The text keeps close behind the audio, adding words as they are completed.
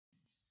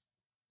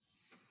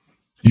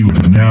You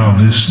are now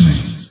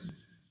listening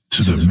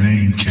to the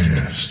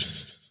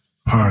Maincast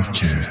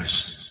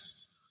podcast,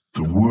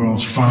 the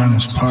world's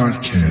finest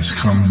podcast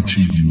coming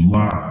to you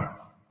live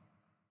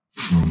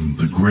from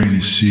the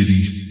greatest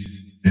city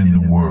in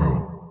the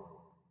world,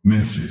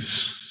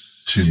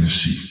 Memphis,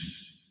 Tennessee.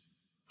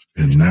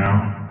 And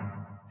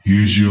now,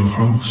 here's your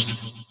host,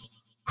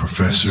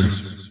 Professor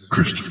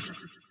Christopher.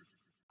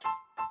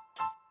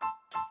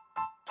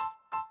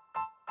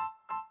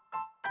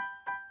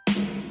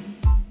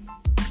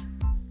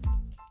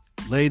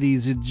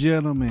 Ladies and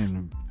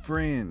gentlemen,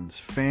 friends,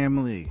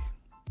 family,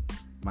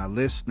 my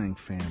listening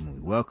family,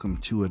 welcome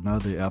to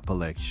another Apple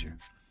Lecture.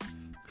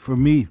 For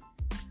me,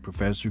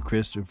 Professor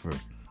Christopher,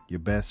 your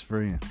best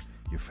friend,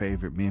 your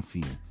favorite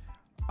Memphian,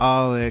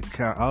 all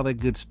that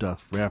good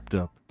stuff wrapped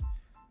up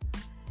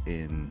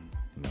in,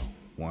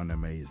 one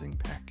amazing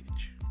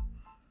package.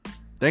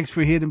 Thanks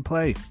for hitting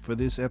play for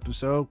this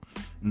episode.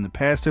 In the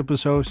past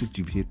episodes that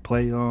you've hit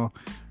play on,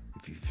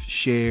 if you've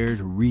shared,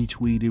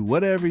 retweeted,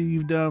 whatever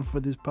you've done for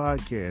this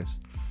podcast,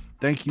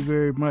 thank you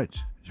very much.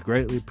 It's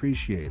greatly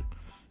appreciated.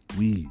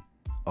 We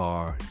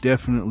are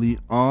definitely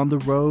on the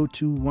road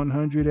to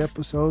 100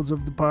 episodes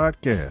of the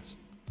podcast.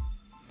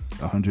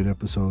 100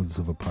 episodes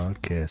of a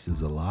podcast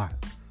is a lot.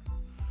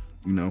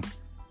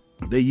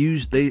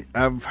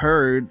 I've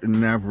heard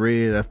and I've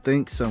read, I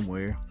think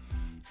somewhere,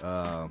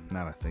 but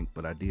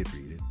I did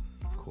read it,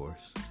 of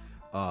course.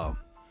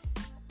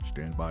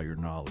 Stand by your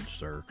knowledge,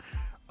 sir.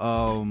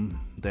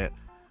 That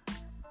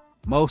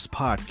most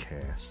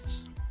podcasts,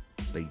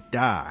 they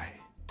die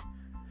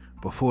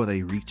before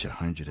they reach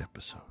 100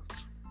 episodes.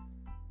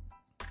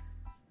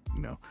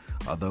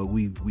 Although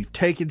we've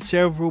taken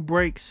several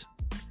breaks,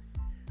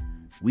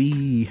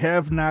 we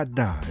have not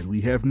died.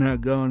 We have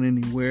not gone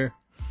anywhere.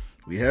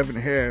 We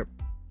haven't had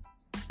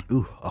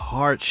a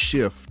hard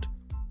shift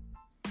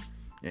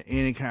in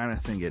any kind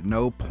of thing. At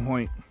no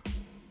point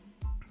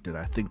did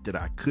I think that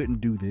I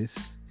couldn't do this.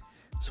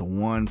 It's a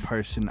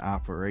one-person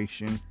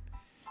operation.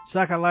 It's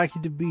like I like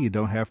it to be. You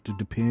don't have to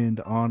depend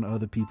on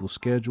other people's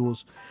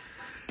schedules.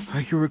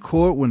 I can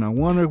record when I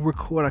want to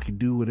record. I can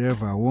do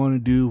whatever I want to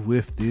do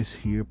with this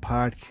here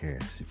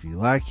podcast. If you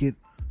like it,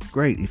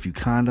 great. If you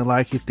kind of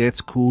like it, that's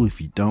cool. If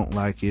you don't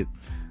like it,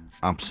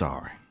 I'm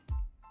sorry.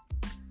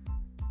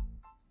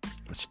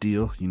 But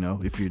still,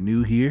 if you're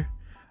new here,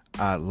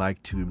 I'd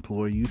like to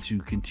implore you to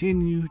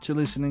continue to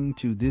listening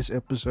to this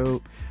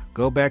episode.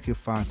 Go back and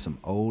find some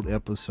old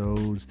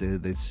episodes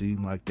that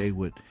seem like they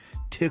would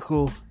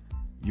tickle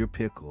your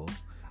pickle.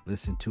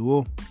 Listen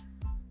to them.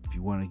 If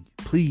you want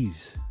to,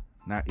 please,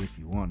 not if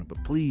you want to,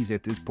 but please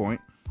at this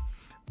point,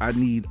 I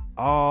need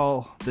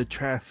all the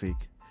traffic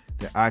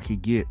that I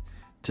could get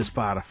to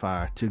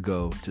Spotify to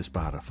go to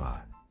Spotify.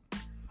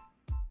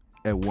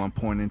 At one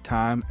point in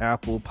time,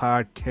 Apple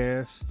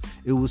Podcasts,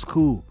 it was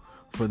cool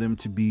for them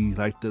to be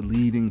like the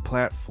leading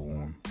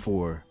platform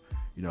for,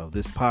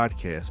 this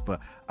podcast. But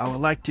I would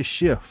like to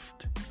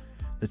shift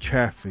the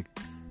traffic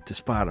to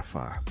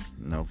Spotify,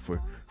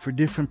 for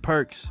different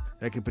perks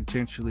that could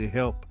potentially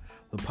help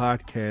the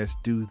podcast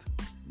do,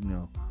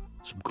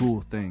 some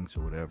cool things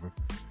or whatever.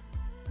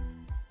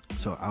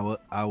 So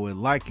I would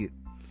like it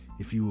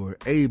if you were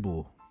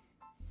able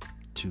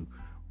to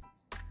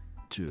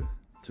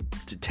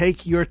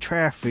take your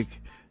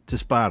traffic to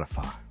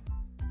Spotify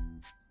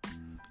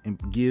and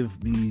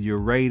give me your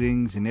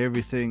ratings and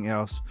everything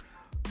else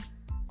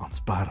on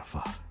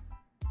Spotify.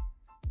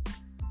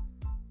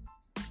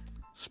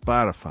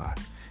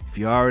 If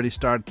you already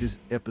started this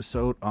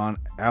episode on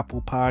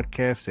Apple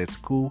Podcasts, that's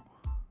cool.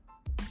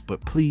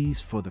 But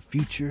please, for the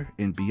future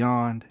and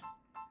beyond,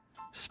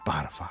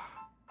 Spotify.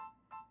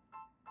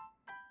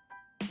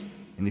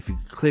 And if you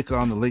click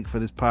on the link for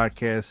this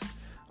podcast,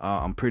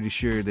 I'm pretty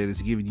sure that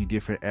it's giving you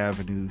different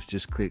avenues.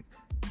 Just click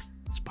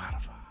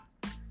Spotify.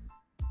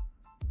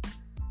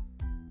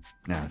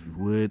 Now, if you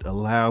would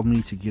allow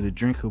me to get a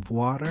drink of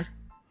water,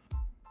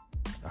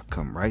 I'll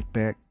come right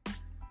back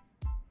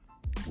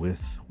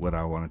with what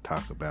I want to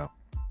talk about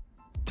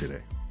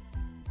today.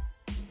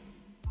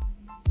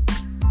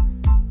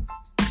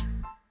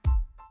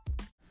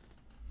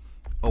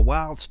 A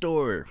wild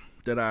story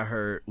that I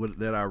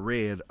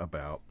read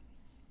about,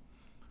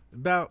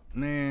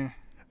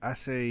 I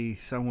say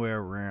somewhere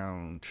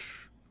around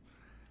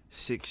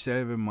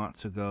 6-7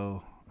 months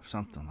ago or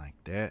something like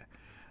that.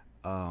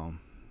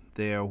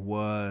 There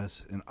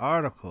was an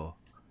article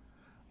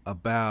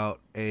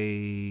about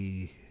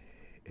a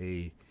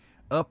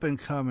up and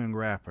coming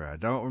rapper. I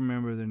don't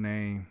remember the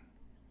name.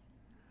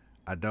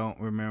 I don't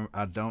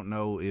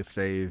know if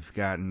they've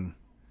gotten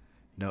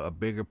a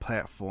bigger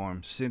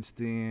platform since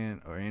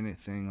then or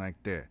anything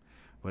like that.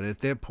 But at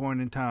that point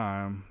in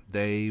time,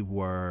 they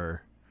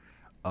were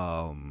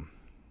at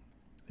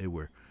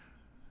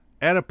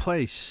a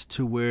place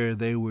to where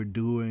they were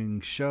doing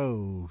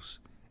shows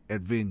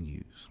at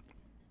venues.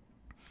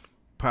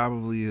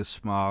 Probably a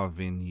small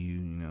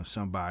venue,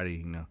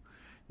 somebody,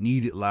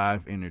 needed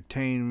live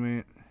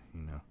entertainment,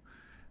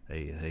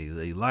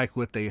 They like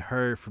what they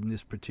heard from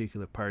this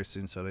particular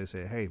person, so they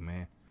say, "Hey,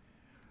 man,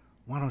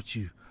 why don't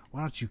you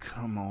why don't you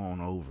come on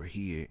over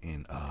here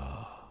and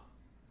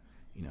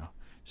you know,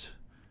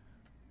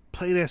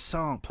 play that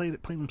song, play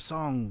them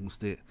songs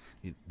that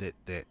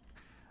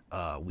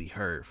we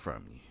heard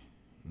from you.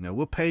 You know,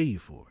 we'll pay you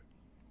for it.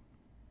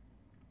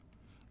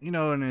 You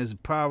know, and there's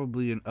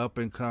probably an up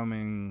and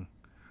coming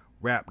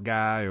rap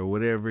guy or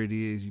whatever it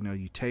is. You know,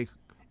 you take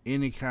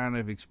any kind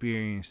of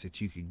experience that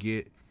you could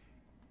get,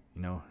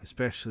 you know,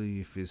 especially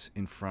if it's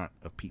in front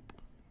of people.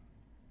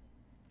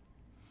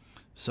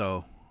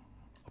 So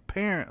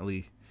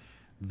apparently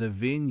the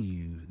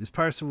venue, this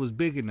person was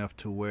big enough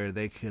to where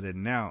they could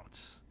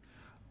announce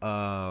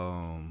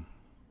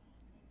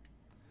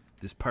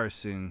this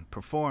person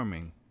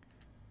performing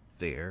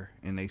there,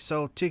 and they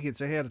sold tickets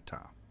ahead of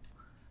time.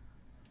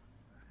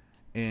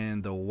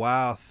 And the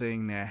wild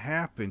thing that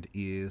happened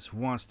is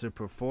once the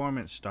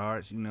performance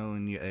starts, you know,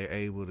 and you're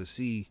able to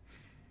see,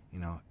 you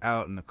know,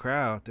 out in the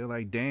crowd, they're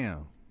like,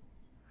 damn,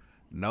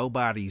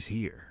 nobody's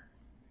here.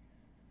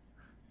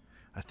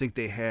 I think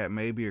they had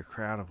maybe a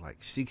crowd of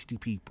like 60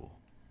 people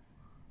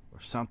or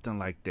something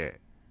like that.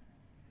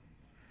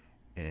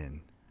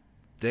 And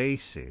they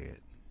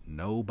said,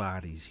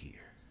 nobody's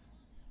here.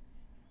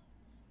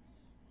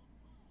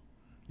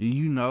 Do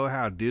you know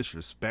how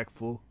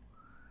disrespectful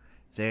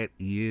that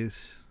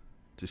is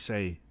to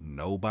say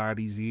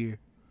nobody's here?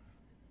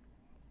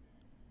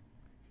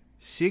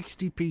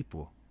 60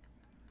 people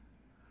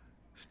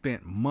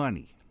spent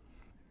money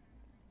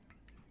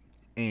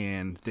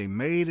and they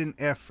made an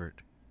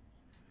effort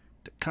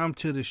to come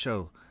to the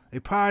show.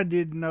 They probably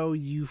didn't know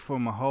you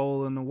from a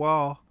hole in the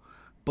wall,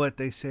 but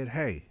they said,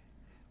 hey,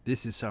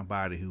 this is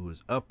somebody who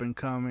is up and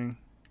coming.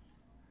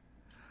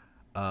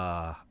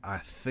 I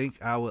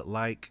think I would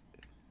like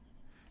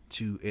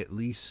to at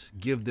least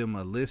give them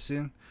a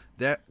listen,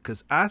 that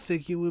because I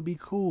think it would be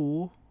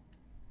cool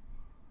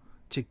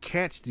to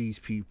catch these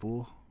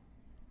people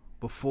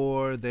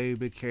before they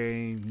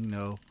became, you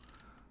know,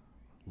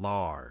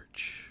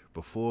 large,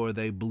 before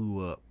they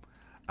blew up.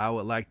 I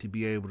would like to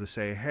be able to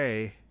say,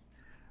 hey,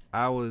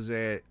 I was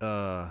at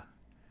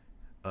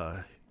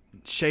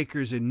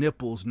Shakers and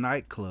Nipples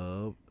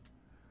nightclub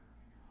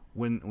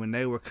when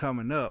they were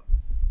coming up,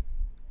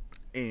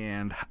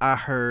 and I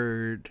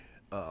heard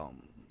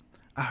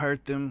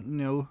them, you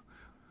know,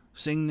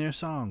 sing their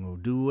song or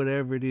do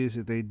whatever it is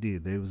that they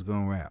did. They was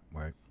gonna rap,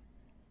 right?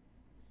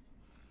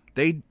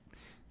 They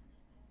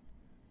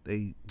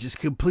just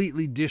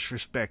completely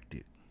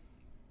disrespected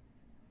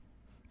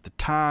the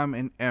time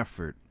and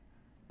effort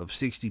of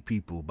 60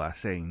 people by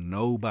saying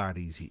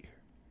nobody's here.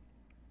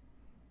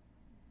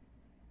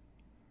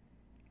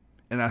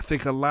 And I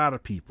think a lot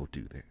of people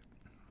do that.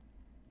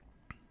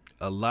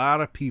 A lot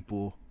of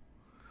people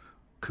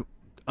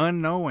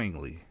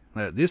unknowingly,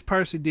 this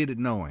person did it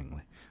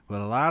knowingly,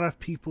 but a lot of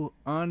people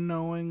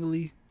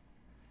unknowingly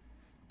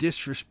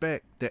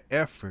disrespect the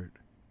effort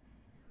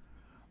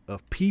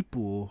of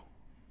people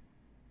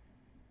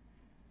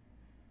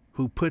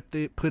who put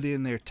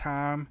in their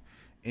time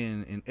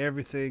and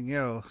everything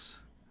else,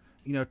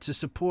 you know, to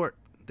support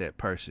that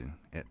person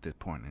at that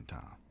point in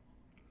time.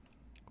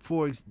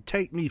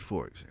 Take me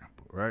for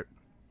example, right?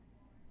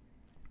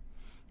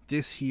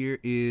 This here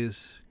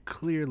is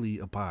clearly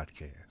a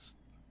podcast.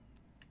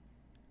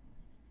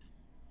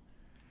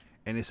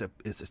 And it's a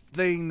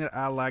thing that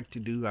I like to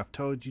do. I've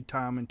told you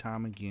time and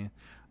time again.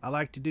 I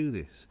like to do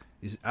this.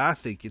 I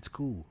think it's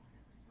cool.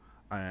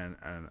 And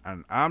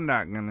I'm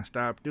not going to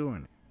stop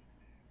doing it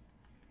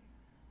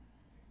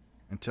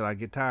until I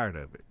get tired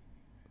of it.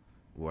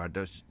 Or I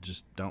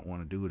just don't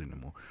want to do it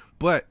anymore.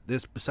 But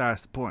this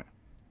besides the point.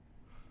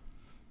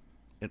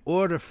 In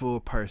order for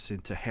a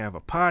person to have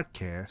a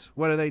podcast,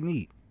 what do they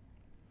need?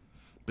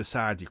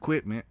 Besides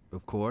equipment,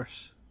 of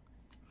course,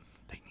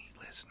 they need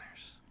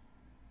listeners.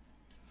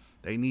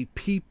 They need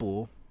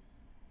people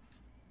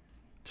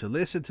to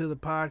listen to the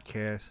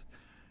podcast,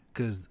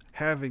 because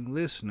having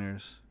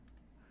listeners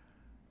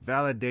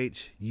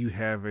validates you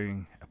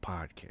having a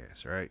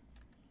podcast, right?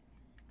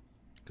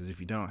 Because if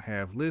you don't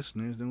have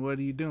listeners, then what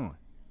are you doing?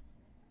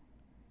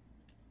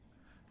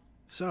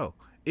 So,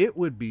 it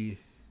would be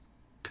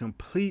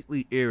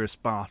completely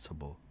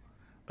irresponsible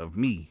of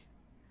me,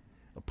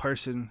 a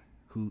person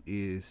who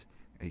is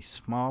a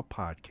small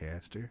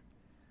podcaster,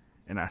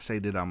 and I say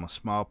that I'm a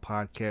small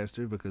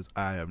podcaster because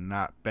I am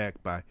not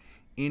backed by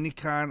any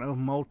kind of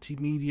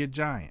multimedia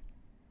giant.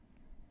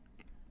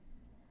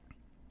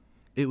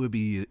 It would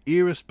be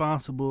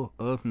irresponsible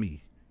of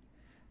me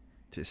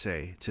to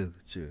say, to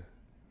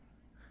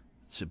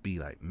be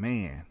like,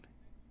 man,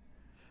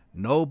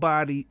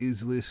 nobody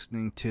is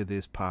listening to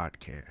this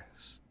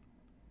podcast.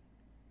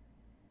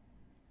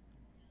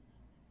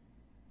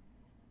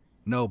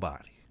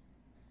 Nobody.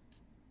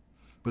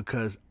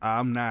 Because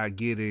I'm not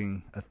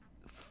getting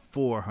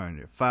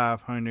 400,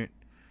 500,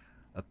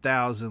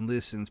 1,000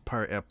 listens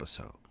per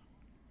episode.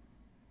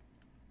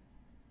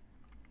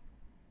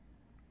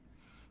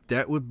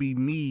 That would be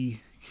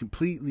me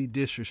completely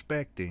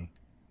disrespecting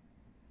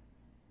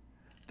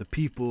the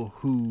people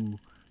who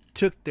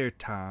took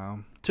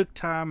time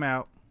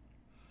out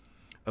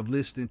of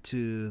listening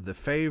to their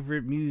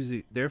favorite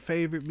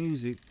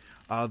music,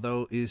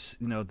 although it's,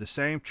 the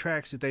same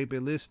tracks that they've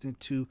been listening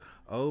to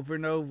over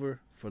and over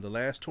for the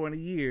last 20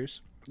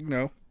 years.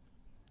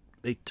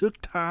 They took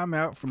time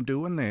out from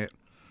doing that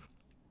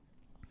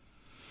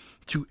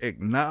to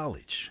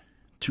acknowledge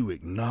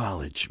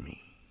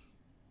me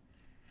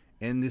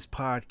and this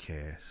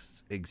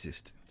podcast's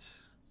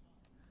existence.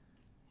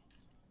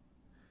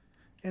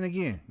 And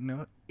again,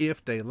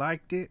 if they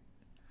liked it,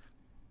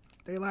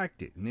 they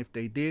liked it. And if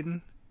they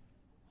didn't,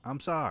 I'm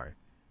sorry.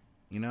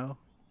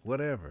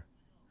 Whatever.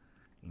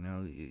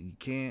 You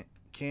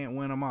can't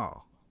win them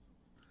all.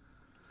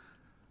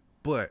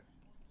 But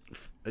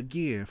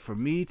again, for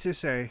me to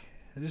say,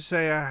 just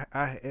say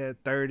I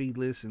had 30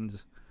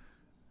 listens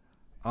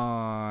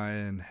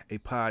on a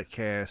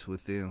podcast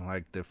within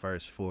like the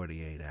first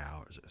 48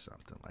 hours or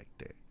something like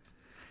that.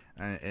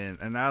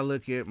 And I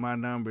look at my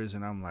numbers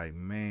and I'm like,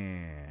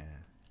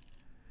 man,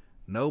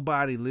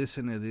 nobody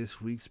listened to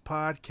this week's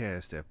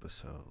podcast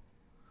episode.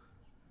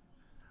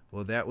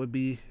 Well, that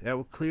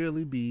would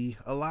clearly be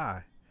a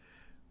lie.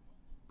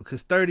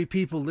 Because 30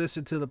 people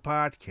listen to the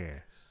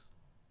podcast.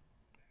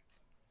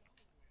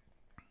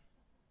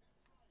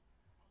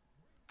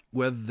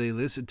 Whether they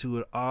listen to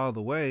it all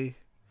the way,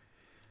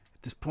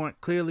 at this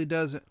point, clearly it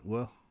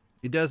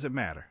doesn't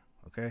matter,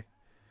 okay?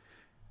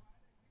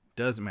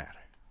 Doesn't matter.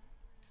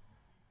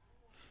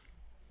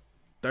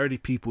 30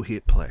 people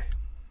hit play.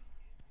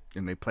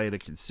 And they played a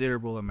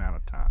considerable amount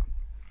of time.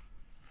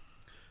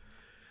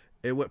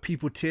 And what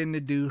people tend to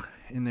do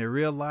in their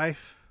real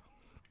life,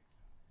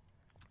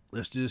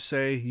 let's just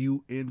say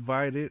you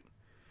invited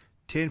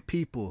 10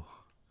 people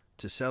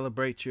to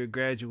celebrate your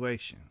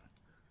graduation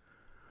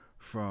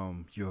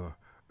from your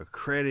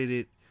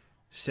accredited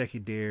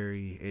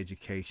secondary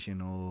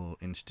educational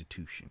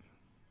institution.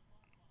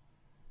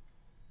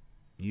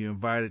 You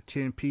invited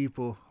 10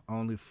 people,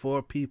 only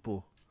 4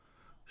 people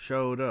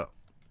showed up.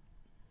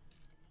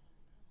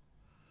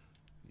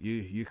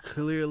 You're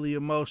clearly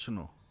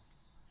emotional,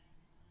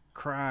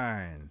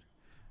 crying,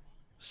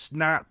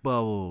 snot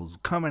bubbles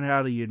coming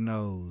out of your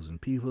nose, and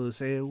people are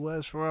saying,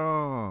 "What's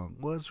wrong?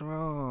 What's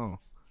wrong?"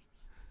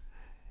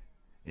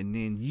 And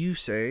then you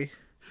say,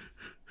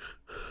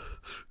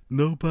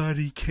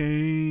 "Nobody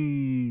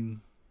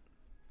came.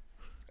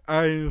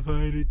 I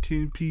invited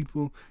 10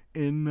 people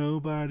and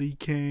nobody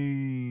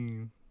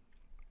came."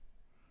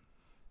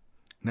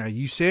 Now,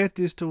 you said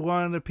this to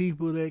one of the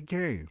people that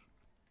came.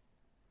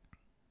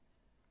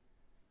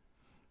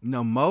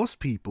 Now, most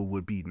people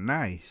would be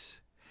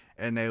nice,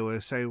 and they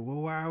would say,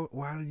 "Well,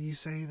 why did you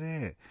say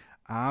that?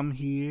 I'm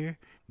here,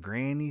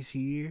 Granny's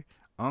here,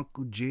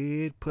 Uncle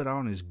Jed put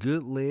on his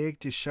good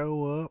leg to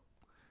show up.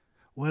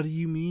 What do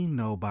you mean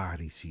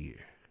nobody's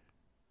here?"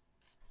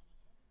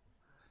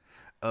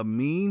 A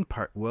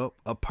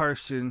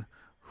person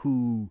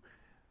who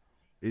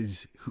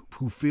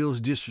feels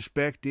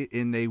disrespected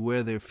and they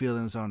wear their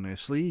feelings on their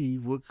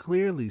sleeve would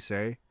clearly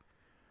say,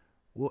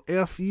 "Well,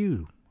 F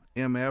you,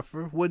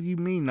 MFer. What do you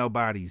mean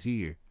nobody's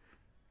here?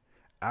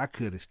 I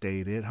could have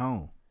stayed at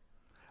home.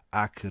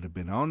 I could have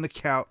been on the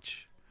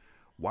couch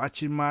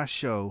watching my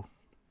show.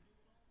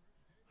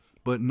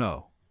 But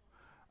no,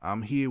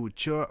 I'm here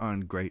with your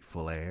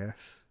ungrateful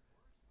ass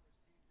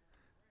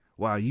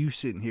while you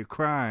sitting here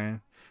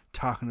crying,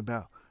 talking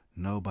about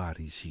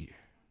nobody's here."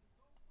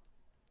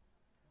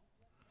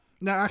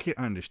 Now, I can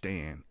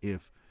understand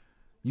if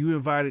you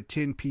invited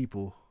 10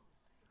 people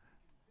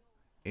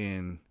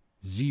and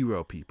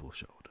 0 people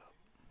showed up.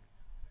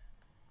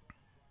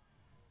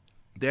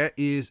 That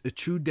is a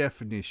true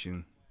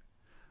definition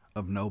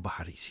of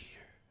nobody's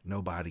here.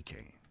 Nobody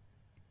came.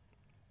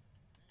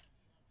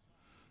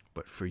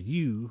 But for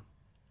you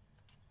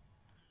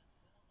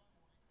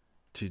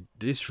to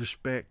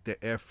disrespect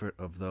the effort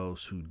of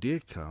those who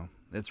did come,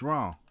 that's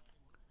wrong.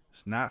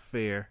 It's not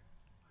fair.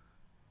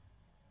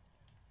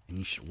 And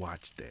you should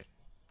watch that.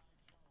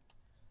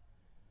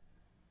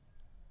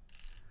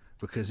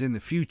 Because in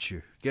the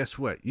future, guess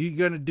what? You're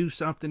going to do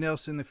something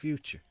else in the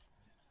future.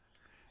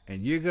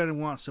 And you're going to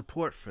want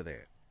support for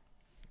that.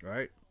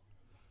 Right?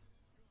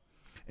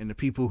 And the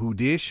people who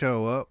did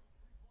show up,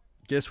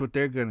 guess what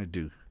they're going to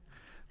do?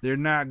 They're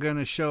not going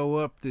to show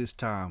up this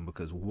time.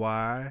 Because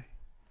why?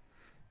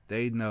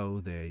 They know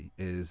that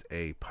as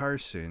a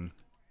person,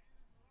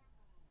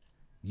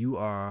 you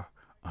are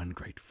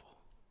ungrateful.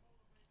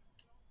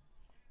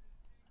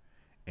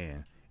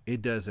 And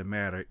it doesn't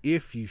matter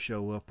if you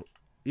show up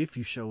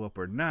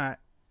or not.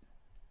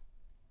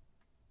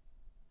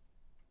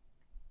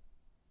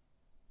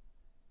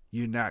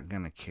 You're not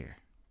going to care.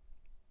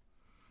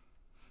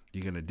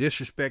 You're going to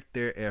disrespect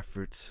their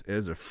efforts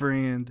as a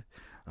friend,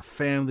 a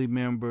family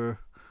member,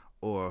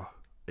 or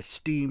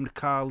esteemed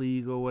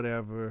colleague or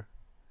whatever.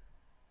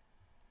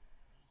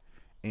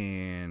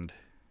 And,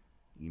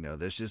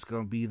 there's just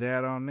going to be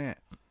that on that.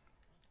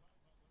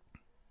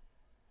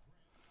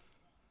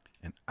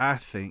 And I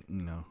think,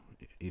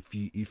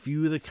 if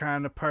you're the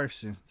kind of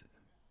person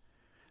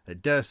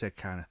that does that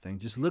kind of thing,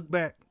 just look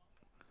back.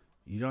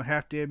 You don't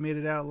have to admit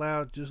it out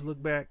loud. Just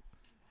look back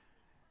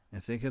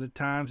And think of the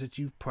times that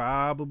you've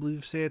probably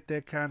said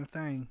that kind of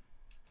thing.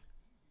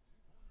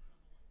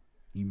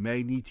 You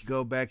may need to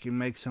go back and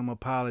make some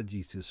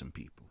apologies to some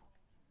people.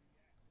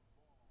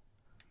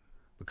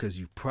 Because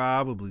you've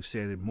probably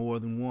said it more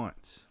than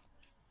once.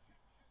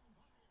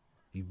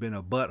 You've been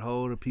a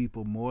butthole to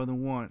people more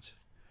than once.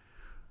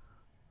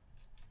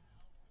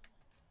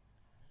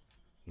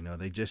 You know,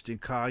 they just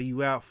didn't call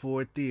you out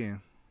for it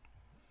then.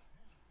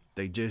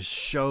 They just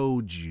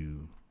showed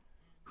you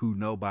who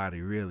nobody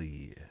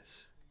really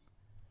is.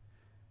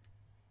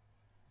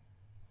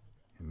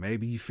 And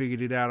maybe you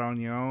figured it out on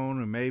your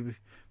own, or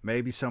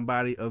maybe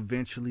somebody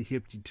eventually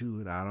hipped you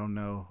to it. I don't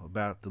know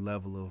about the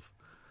level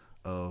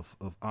of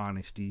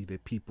honesty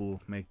that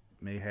people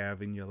may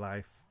have in your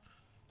life.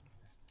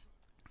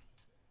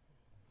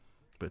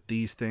 But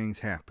these things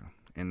happen,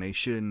 and they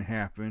shouldn't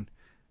happen.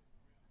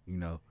 You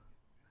know,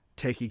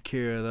 taking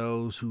care of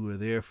those who are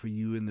there for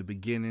you in the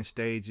beginning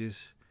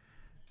stages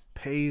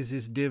pays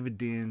its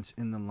dividends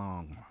in the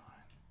long run.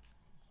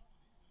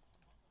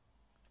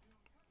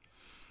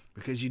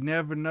 Because you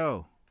never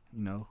know,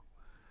 you know.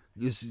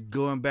 This is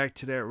going back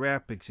to that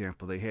rap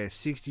example. They had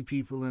 60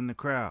 people in the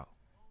crowd.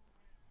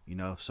 You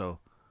know, so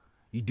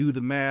you do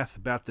the math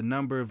about the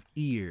number of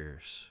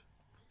ears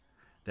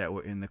that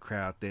were in the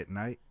crowd that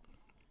night.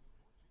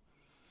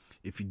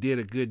 If you did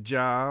a good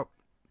job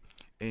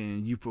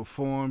and you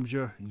performed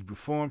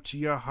to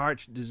your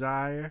heart's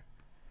desire,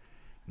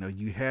 you know,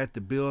 you had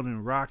the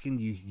building rocking,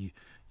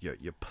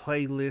 your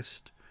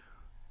playlist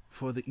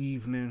for the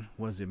evening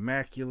was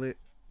immaculate.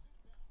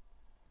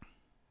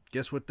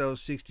 Guess what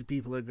those 60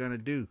 people are going to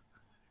do?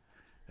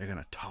 They're going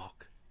to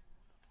talk.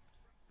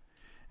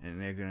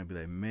 And they're going to be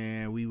like,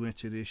 man, we went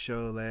to this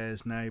show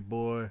last night,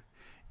 boy,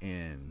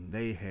 and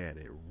they had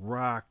it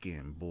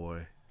rocking,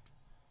 boy.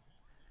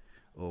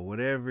 Or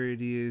whatever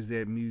it is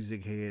that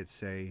music heads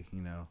say,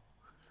 you know,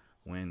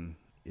 when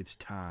it's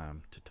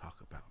time to talk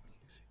about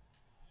music.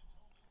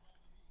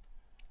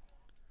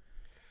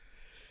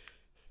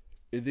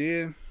 And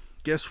then,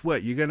 guess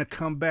what? You're going to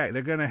come back.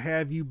 They're going to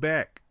have you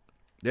back.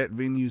 That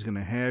venue's going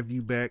to have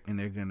you back, and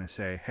they're going to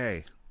say,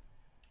 hey,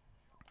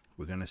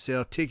 we're going to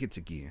sell tickets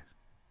again.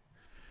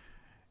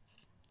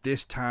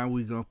 This time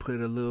we're going to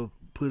put a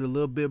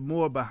little bit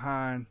more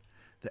behind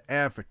the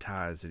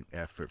advertising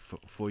effort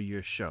for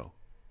your show.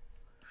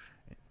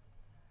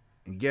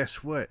 And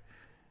guess what?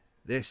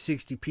 There's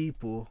 60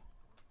 people.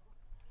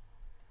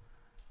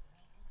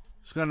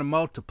 It's going to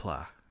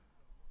multiply.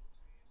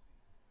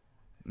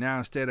 Now,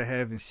 instead of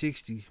having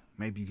 60,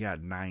 maybe you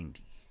got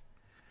 90.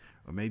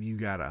 Or maybe you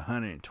got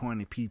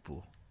 120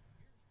 people.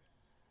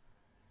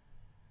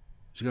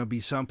 There's going to be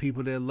some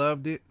people that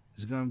loved it.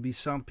 There's going to be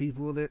some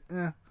people that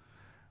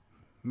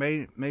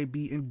may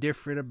be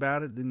indifferent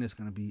about it. Then there's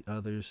going to be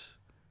others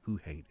who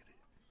hated it.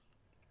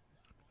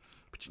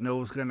 But you know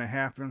what's going to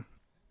happen?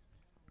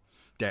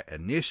 That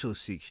initial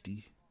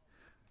 60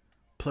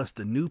 plus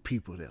the new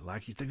people that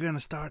like it, they're going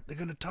to talk.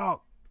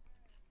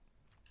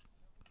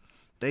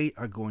 They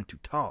are going to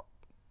talk.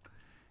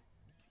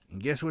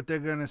 And guess what they're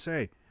going to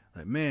say?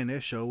 Like, man,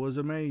 that show was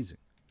amazing.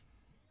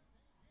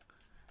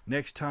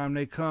 Next time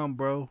they come,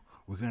 bro,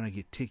 we're going to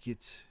get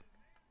tickets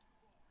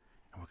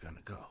and we're going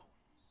to go.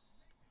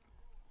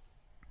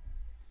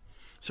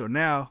 So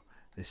now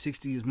the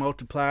 60 is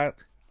multiplied.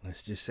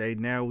 Let's just say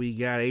now we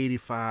got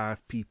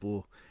 85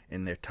 people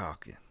and they're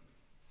talking.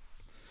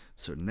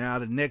 So now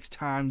the next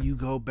time you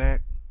go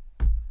back,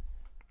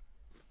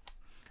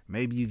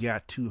 maybe you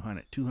got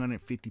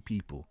 250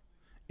 people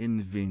in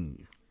the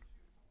venue.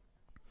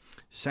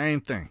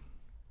 Same thing.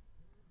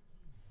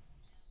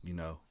 You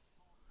know,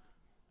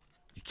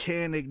 you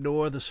can't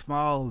ignore the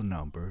small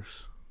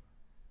numbers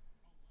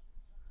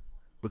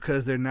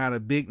because they're not a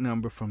big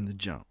number from the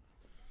jump.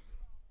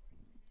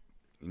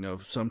 You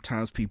know,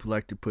 sometimes people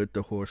like to put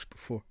the horse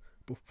before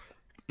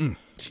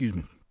excuse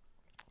me.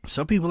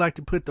 Some people like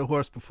to put the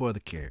horse before the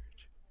carriage.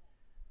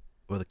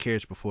 Or the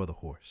carriage before the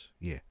horse.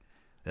 Yeah.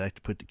 They like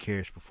to put the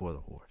carriage before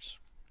the horse.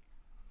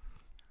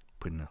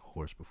 Putting the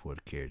horse before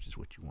the carriage is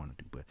what you want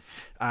to do. But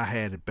I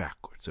had it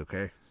backwards,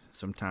 okay?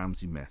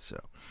 Sometimes you mess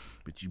up.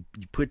 But you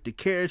put the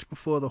carriage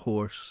before the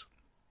horse.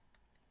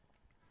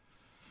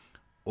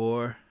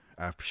 Or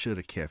I should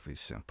have kept it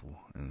simple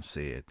and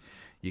said,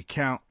 you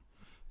count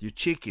your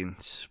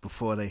chickens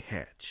before they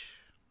hatch.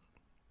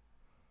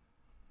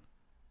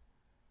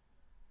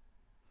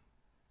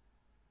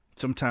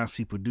 Sometimes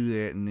people do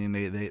that, and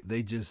then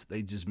they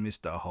just miss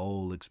the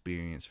whole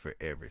experience for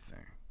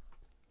everything.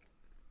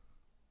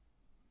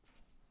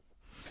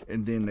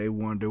 And then they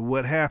wonder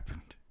what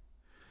happened.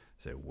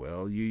 Say,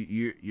 well,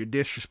 you're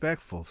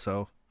disrespectful,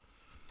 so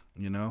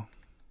you know.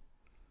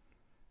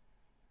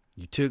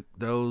 You took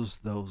those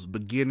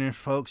beginner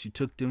folks, you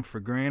took them for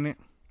granted.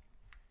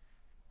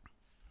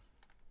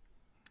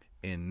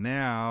 And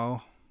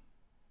now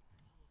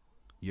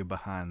you're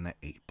behind the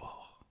 8 ball.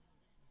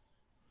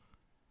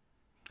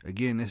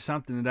 Again, it's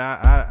something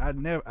that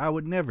I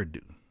would never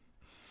do.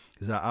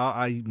 Because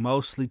I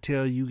mostly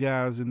tell you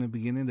guys in the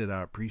beginning that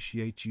I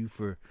appreciate you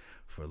for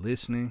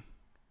listening.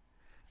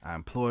 I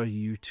implore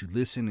you to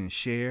listen and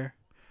share.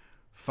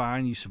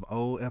 Find you some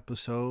old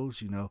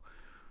episodes,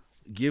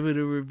 give it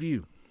a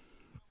review.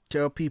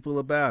 Tell people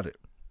about it.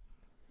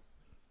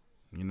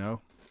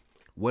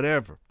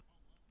 Whatever.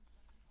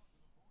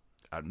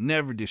 I'll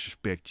never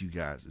disrespect you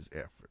guys'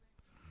 effort.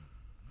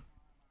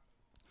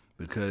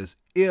 Because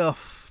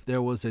if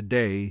there was a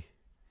day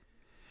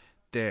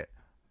that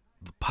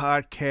the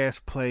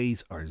podcast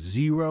plays are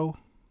zero,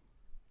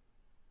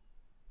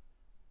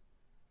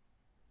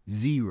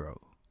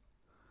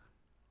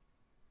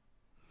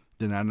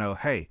 then I know,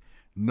 hey,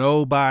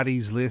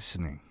 nobody's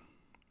listening.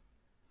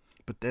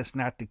 But that's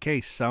not the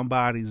case.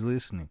 Somebody's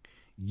listening.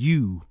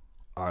 You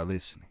are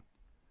listening.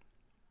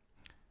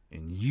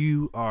 And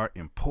you are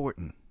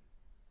important.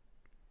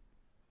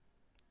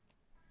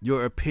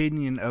 Your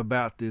opinion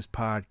about this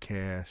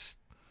podcast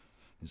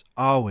is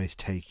always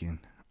taken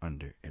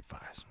under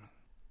advisement.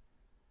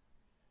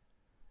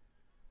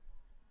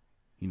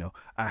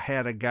 I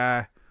had a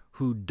guy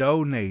who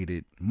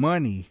donated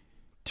money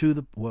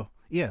to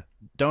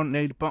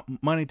donated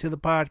money to the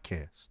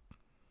podcast.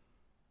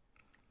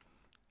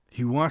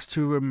 He wants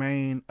to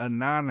remain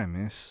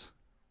anonymous,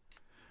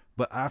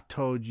 but I've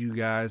told you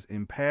guys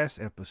in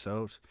past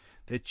episodes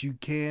that you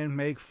can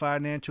make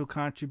financial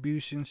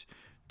contributions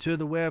to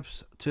the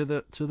to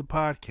the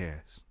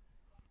podcast.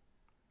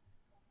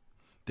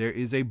 There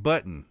is a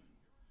button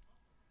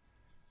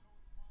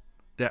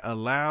that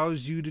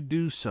allows you to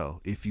do so.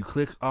 If you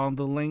click on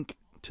the link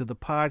to the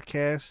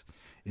podcast,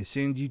 it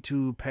sends you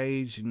to a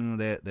page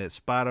that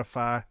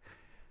Spotify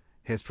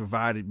has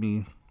provided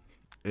me,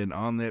 and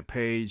on that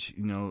page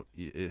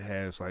it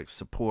has like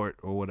support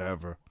or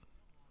whatever.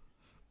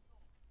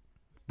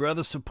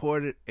 Brother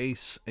supported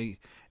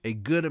a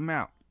good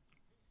amount.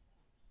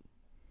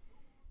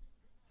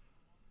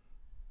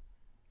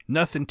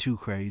 Nothing too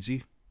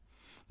crazy.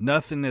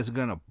 Nothing that's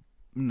gonna,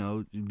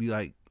 be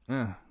like,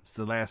 it's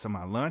the last of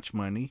my lunch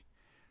money.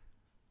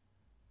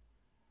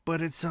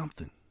 But it's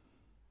something.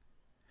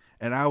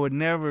 And I would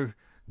never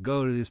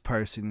go to this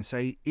person and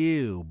say,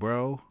 ew,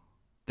 bro,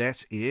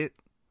 that's it?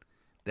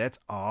 That's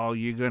all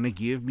you're gonna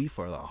give me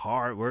for the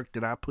hard work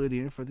that I put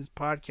in for this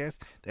podcast?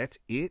 That's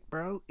it,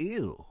 bro?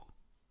 Ew.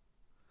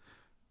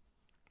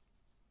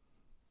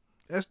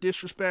 That's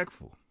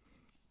disrespectful.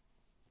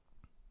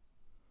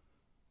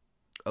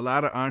 A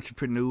lot of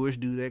entrepreneurs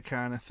do that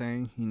kind of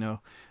thing,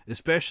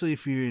 especially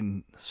if you're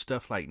in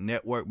stuff like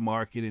network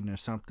marketing or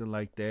something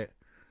like that.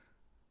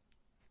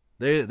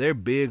 They're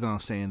big on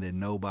saying that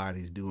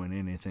nobody's doing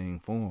anything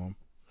for them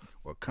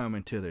or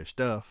coming to their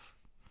stuff.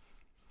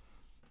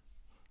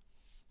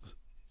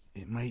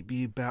 It might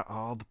be about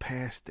all the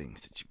past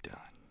things that you've done.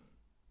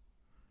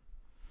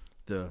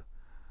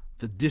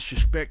 The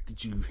disrespect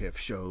that you have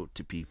showed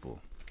to people.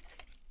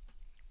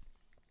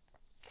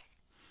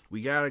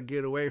 We gotta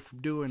get away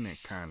from doing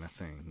that kind of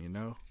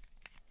thing,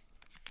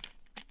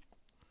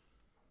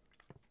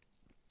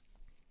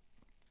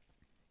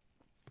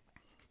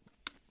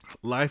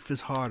 Life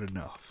is hard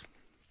enough.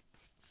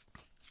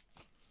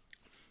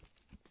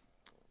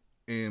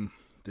 And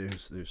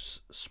there's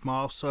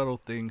small, subtle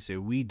things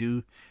that we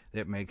do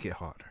that make it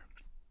harder.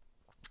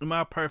 Am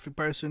I a perfect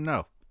person?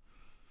 No.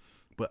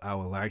 But I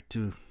would like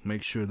to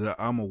make sure that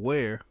I'm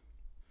aware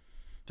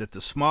that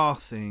the small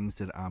things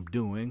that I'm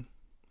doing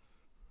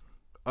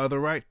are the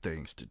right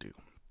things to do,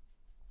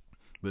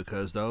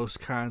 because those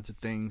kinds of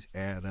things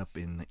add up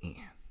in the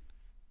end.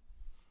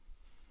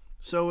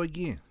 So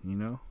again,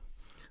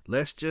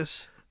 let's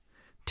just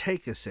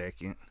take a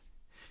second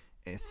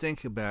and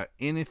think about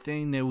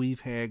anything that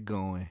we've had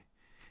going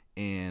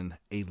and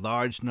a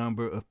large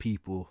number of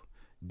people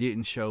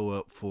didn't show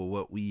up for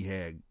what we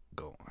had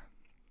going.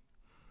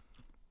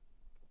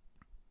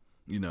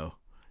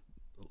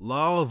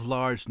 Law of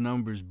large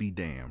numbers be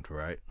damned,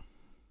 right?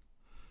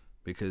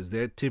 Because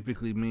that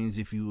typically means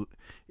if you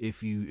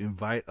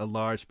invite a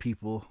large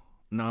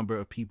number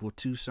of people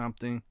to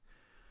something,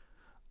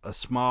 a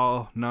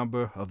small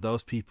number of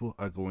those people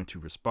are going to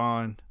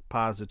respond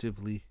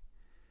positively.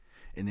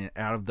 And then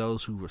out of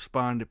those who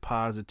responded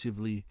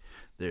positively,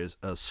 there's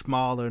a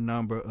smaller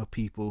number of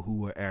people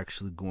who are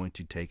actually going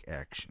to take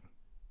action.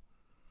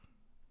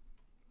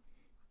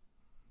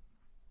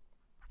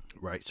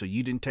 Right? So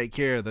you didn't take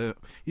care of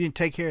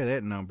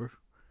that number.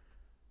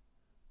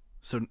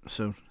 So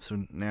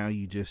now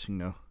you just,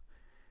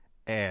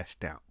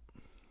 assed out.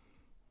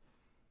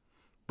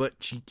 Butt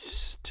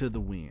cheeks to the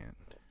wind,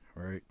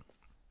 right?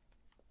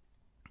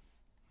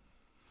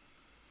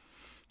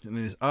 And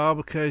it's all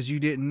because you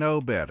didn't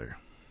know better.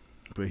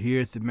 But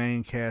here at the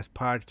Main Cast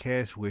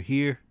Podcast, we're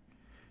here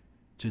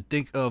to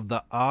think of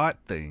the odd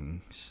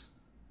things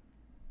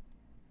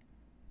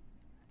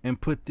and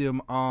put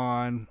them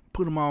on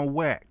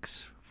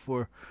wax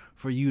for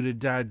you to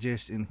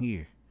digest and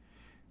hear.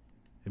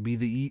 It'd be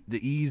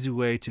the easy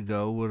way to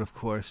go would, of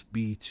course,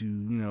 be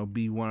to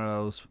be one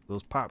of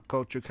those pop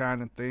culture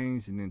kind of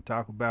things, and then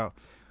talk about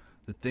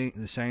the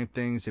same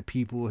things that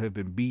people have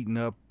been beating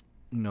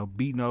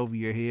over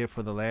your head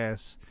for the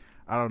last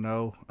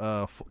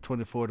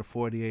 24 to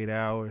 48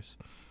 hours,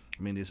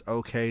 I mean, it's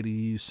okay to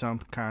use some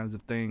kinds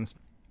of things.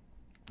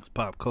 It's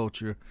pop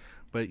culture,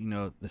 but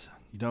you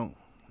don't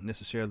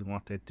necessarily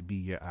want that to be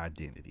your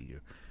identity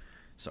or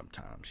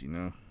sometimes,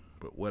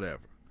 but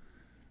whatever.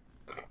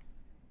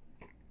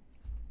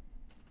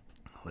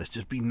 Let's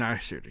just be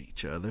nicer to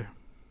each other.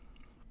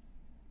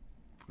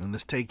 And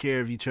let's take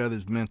care of each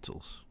other's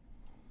mentals.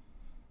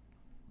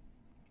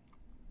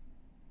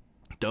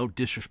 Don't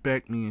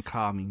disrespect me and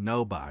call me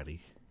nobody.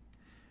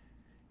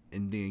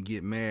 And then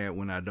get mad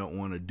when I don't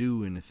want to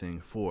do anything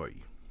for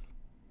you.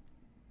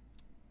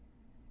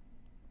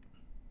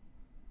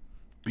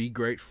 Be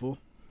grateful.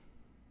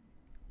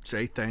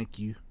 Say thank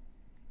you.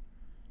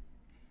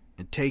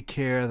 And take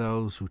care of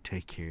those who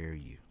take care of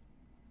you.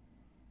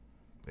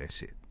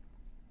 That's it.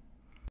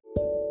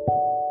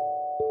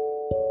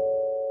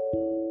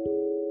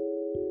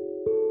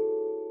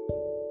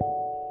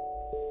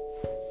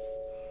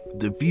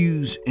 The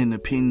views and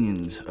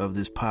opinions of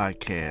this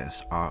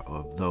podcast are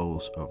of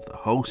those of the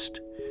host,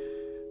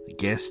 the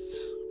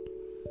guests,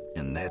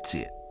 and that's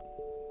it.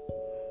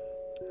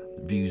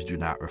 The views do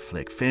not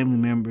reflect family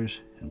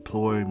members,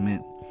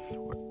 employment,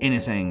 or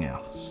anything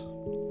else.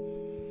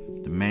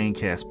 The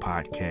Maincast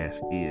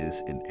podcast is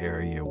an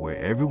area where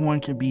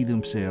everyone can be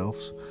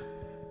themselves,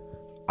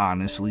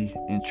 honestly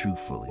and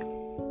truthfully.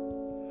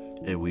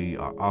 And we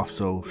are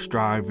also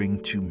striving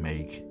to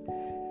make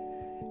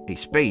a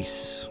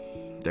space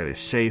that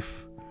is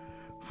safe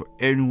for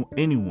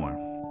anyone,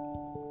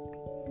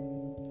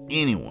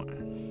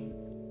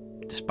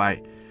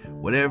 despite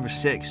whatever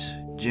sex,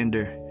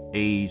 gender,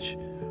 age,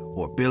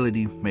 or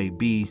ability may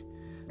be.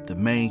 The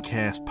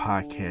Maincast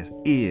podcast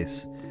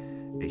is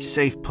a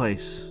safe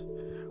place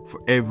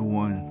for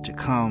everyone to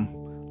come,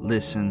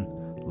 listen,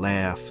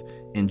 laugh,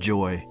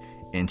 enjoy,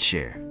 and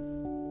share.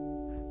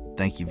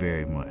 Thank you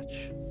very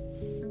much.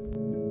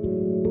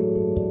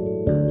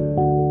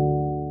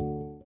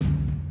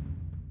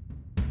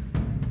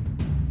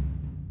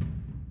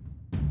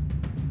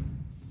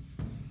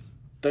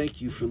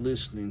 Thank you for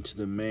listening to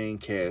the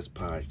Maincast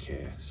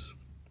podcast.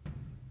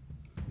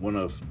 One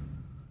of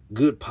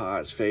Good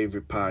Pod's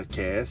favorite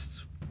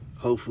podcasts.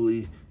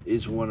 Hopefully,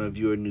 it's one of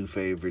your new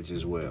favorites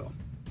as well.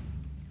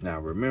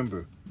 Now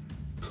remember,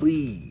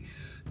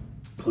 please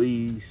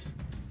give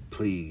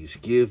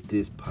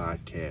this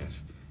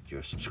podcast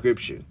your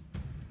subscription.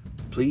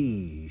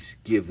 Please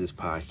give this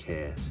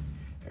podcast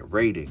a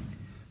rating.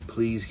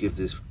 Please give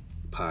this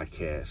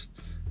podcast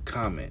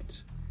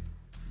comments.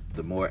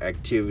 The more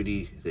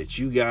activity that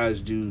you guys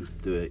do,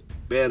 the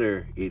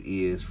better it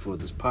is for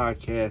this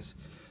podcast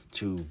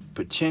to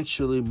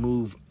potentially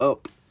move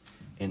up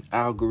in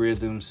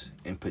algorithms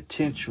and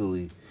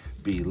potentially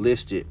be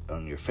listed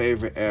on your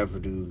favorite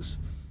avenues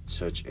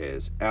such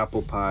as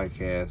Apple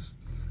Podcasts,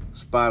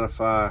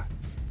 Spotify,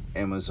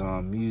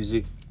 Amazon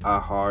Music,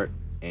 iHeart,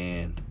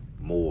 and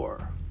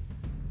more.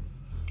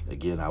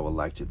 Again, I would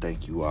like to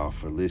thank you all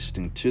for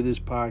listening to this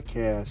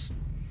podcast,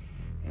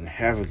 and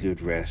have a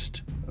good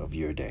rest of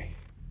your day.